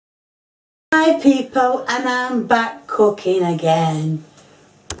Hi people, and I'm back cooking again.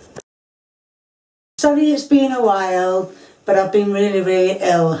 Sorry it's been a while, but I've been really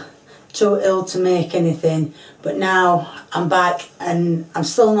ill. Too ill to make anything. But now I'm back and I'm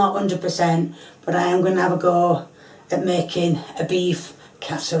still not 100%, but I am going to have a go at making a beef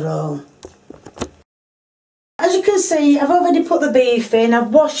casserole. As you can see, I've already put the beef in.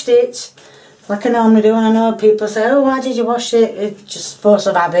 I've washed it like I normally do, and I know people say, oh, why did you wash it? It's just force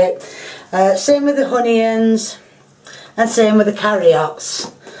of habit. Same with the onions and same with the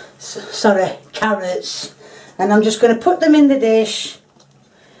carrots. Carrots. And I'm just going to put them in the dish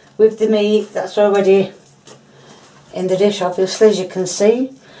with the meat that's already in the dish, obviously, as you can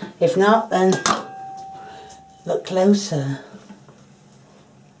see. If not, then look closer.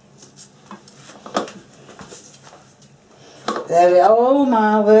 There we go. Oh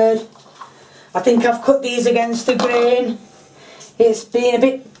my word. I think I've cut these against the grain. It's been a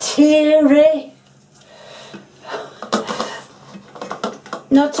bit teary.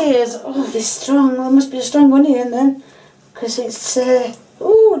 No tears. Oh, they're strong. Well, it must be a strong onion then. Because it's,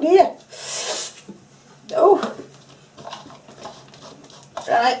 oh dear. Oh.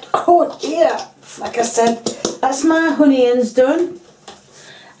 Right. Oh dear. Like I said, that's my onions done.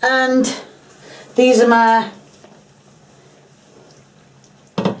 And these are my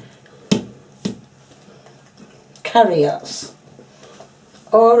carrots,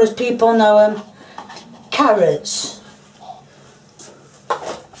 or as people know them, carrots.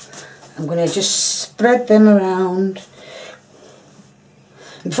 I'm going to just spread them around.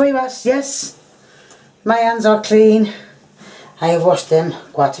 And before you ask, yes, my hands are clean. I have washed them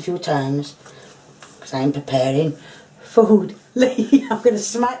quite a few times because I'm preparing food. I'm going to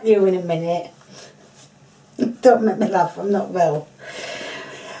smack you in a minute. Don't make me laugh, I'm not well.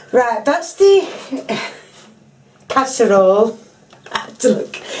 Right, that's the casserole.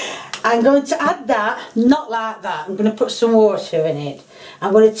 Look, I'm going to add that, not like that. I'm going to put some water in it.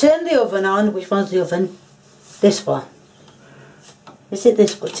 I'm going to turn the oven on. Which one's the oven? This one. Is it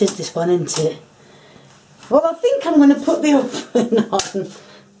this? It is this one, isn't it? Well, I think I'm going to put the oven on.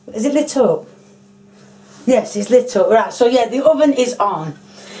 Is it lit up? Yes, it's lit up. Right. So yeah, the oven is on.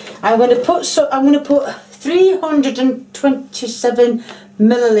 I'm going to put 327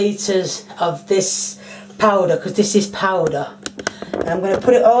 millilitres of this powder, because this is powder. And I'm going to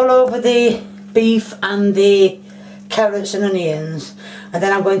put it all over the beef and the carrots and onions, and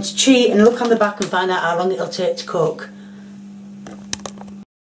then I'm going to cheat and look on the back and find out how long it'll take to cook.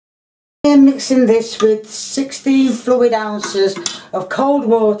 I'm mixing this with 16 fluid ounces of cold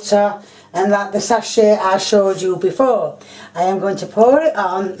water, and that the sachet I showed you before. I am going to pour it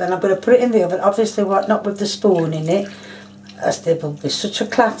on, then I'm going to put it in the oven, obviously not with the spoon in it, as there will be such a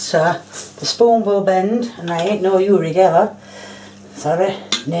clatter, the spoon will bend, and I ain't no Uri Geller. Sorry,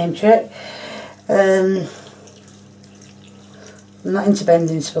 name check. I'm not into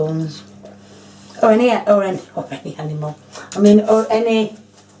bending spoons. Or any animal. I mean, or any...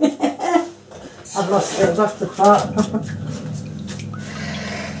 I've lost the thought.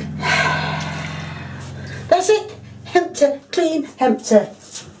 That's it. Empty, clean, empty.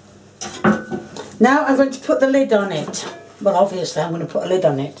 Now I'm going to put the lid on it. Well, obviously I'm going to put a lid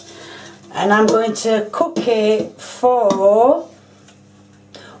on it. And I'm going to cook it for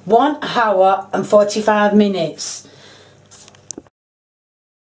 1 hour and 45 minutes.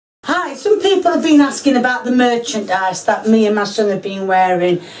 Hi, some people have been asking about the merchandise that me and my son have been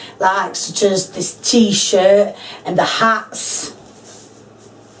wearing, like such as this t-shirt and the hats.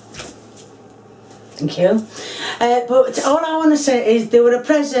 Thank you. But all I want to say is they were a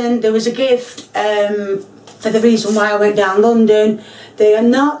present, there was a gift for the reason why I went down London. They are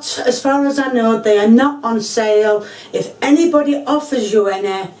not, as far as I know, they are not on sale. If anybody offers you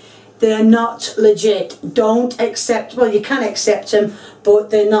any, they are not legit. Don't accept, well, you can accept them, but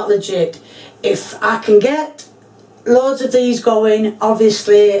they're not legit. If I can get loads of these going,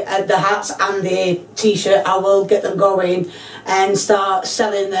 obviously the hats and the t-shirt, I will get them going and start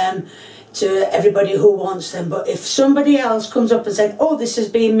selling them to everybody who wants them. But if somebody else comes up and said, oh, this has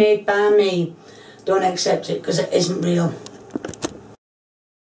been made by me, don't accept it, because it isn't real.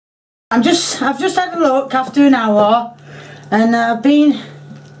 I've just had a look after an hour, and I've been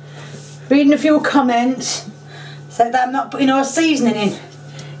reading a few comments said that I'm not putting no seasoning in.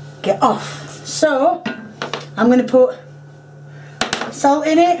 Get off. So I'm going to put salt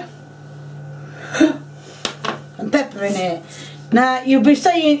in it and pepper in it. Now you've been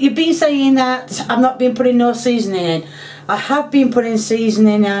saying that I've not been putting no seasoning in. I have been putting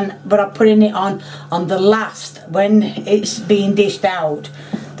seasoning in, but I'm putting it on the last, when it's being dished out.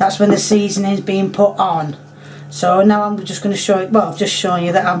 That's when the seasoning's being put on. So now I'm just going to show you, well, I've just shown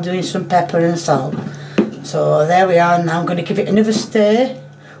you that I'm doing some pepper and salt. So there we are. Now I'm going to give it another stir.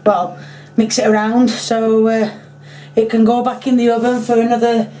 Well, mix it around so it can go back in the oven for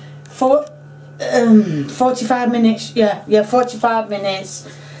another 45 minutes. Yeah, 45 minutes.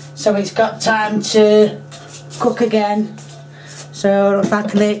 So it's got time to cook again. So it's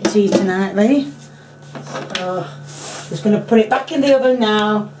like a late tea tonight, Lee. So just going to put it back in the oven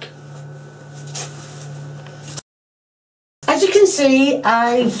now. As you can see,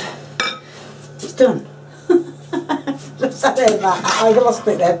 it's done. I lost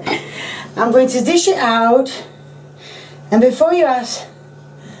it then. I'm going to dish it out, and before you ask,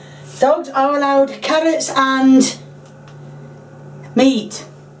 dogs are allowed carrots and meat.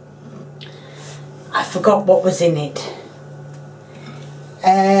 I forgot what was in it,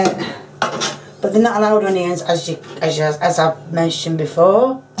 but they're not allowed onions, as I've mentioned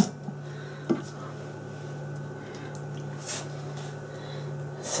before.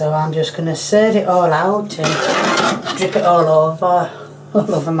 So I'm just going to serve it all out and drip it all over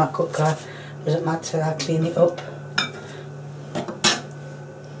my cooker. Doesn't matter, I'll clean it up.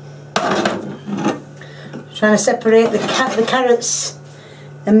 Trying to separate the carrots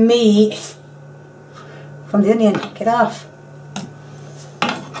and meat from the onion. Get off.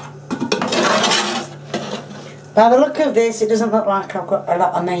 By the look of this, it doesn't look like I've got a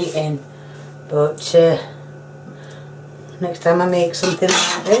lot of meat in, but next time I make something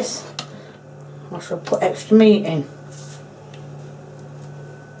like this, I shall put extra meat in.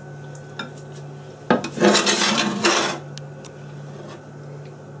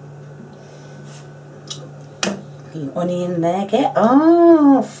 The onion there, get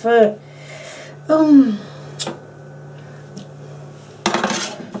off.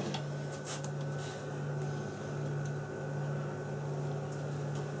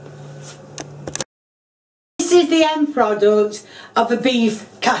 This is the end product of a beef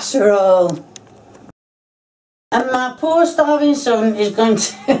casserole. And my poor starving son is going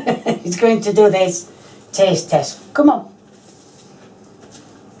to is going to do this taste test. Come on.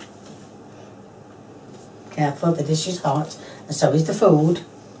 Careful, the dish is hot, and so is the food.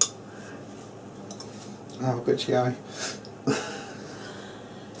 Oh, good GI.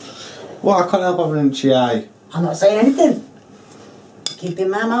 Well, I can't help having GI. I'm not saying anything. Keeping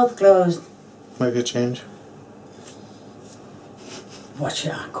my mouth closed. Make a change. Watch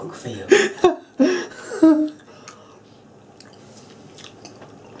it, I'll cook for you.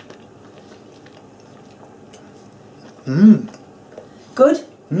 Mmm. Good?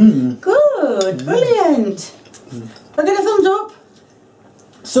 Mmm. Good, brilliant. Look at the thumbs up.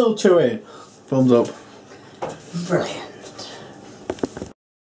 Still chewy. Thumbs up. Brilliant.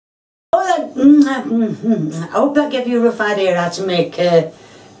 Oh, I hope that gave you a rough idea how to make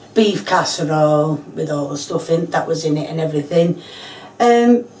beef casserole with all the stuff that was in it and everything.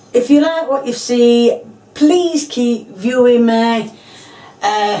 If you like what you see, please keep viewing me.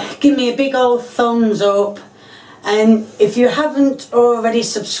 Give me a big old thumbs up. And if you haven't already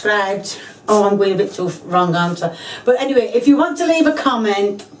subscribed, oh, I'm going a bit too wrong answer. But anyway, if you want to leave a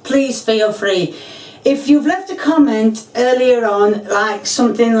comment, please feel free. If you've left a comment earlier on, like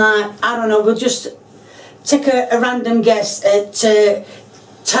something like, I don't know, we'll just take a random guess at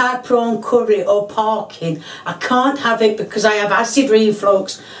Thai prawn curry or parking. I can't have it because I have acid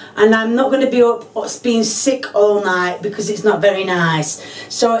reflux, and I'm not going to be up being sick all night because it's not very nice.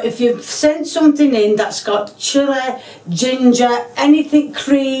 So if you've sent something in that's got chilli, ginger, anything,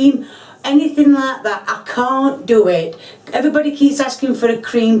 cream, anything like that, I can't do it. Everybody keeps asking for a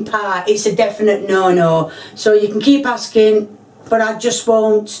cream pie. It's a definite no-no. So you can keep asking, but I just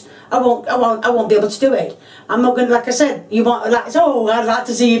won't. I won't be able to do it. I'm not going to, like I said, you want, like, oh, I'd like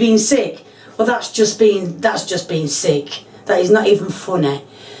to see you being sick. Well, that's just being sick. That is not even funny.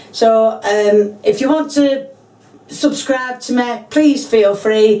 So, if you want to subscribe to me, please feel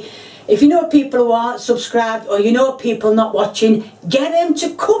free. If you know people who aren't subscribed, or you know people not watching, get them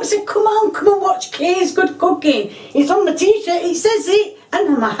to cook. Say, come on watch Kay's Good Cooking. It's on my t-shirt, it says it,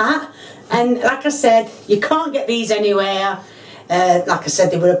 and on my hat. And like I said, you can't get these anywhere. Like I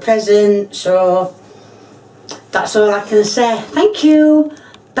said, they were a present, so that's all I can say. Thank you.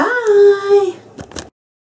 Bye.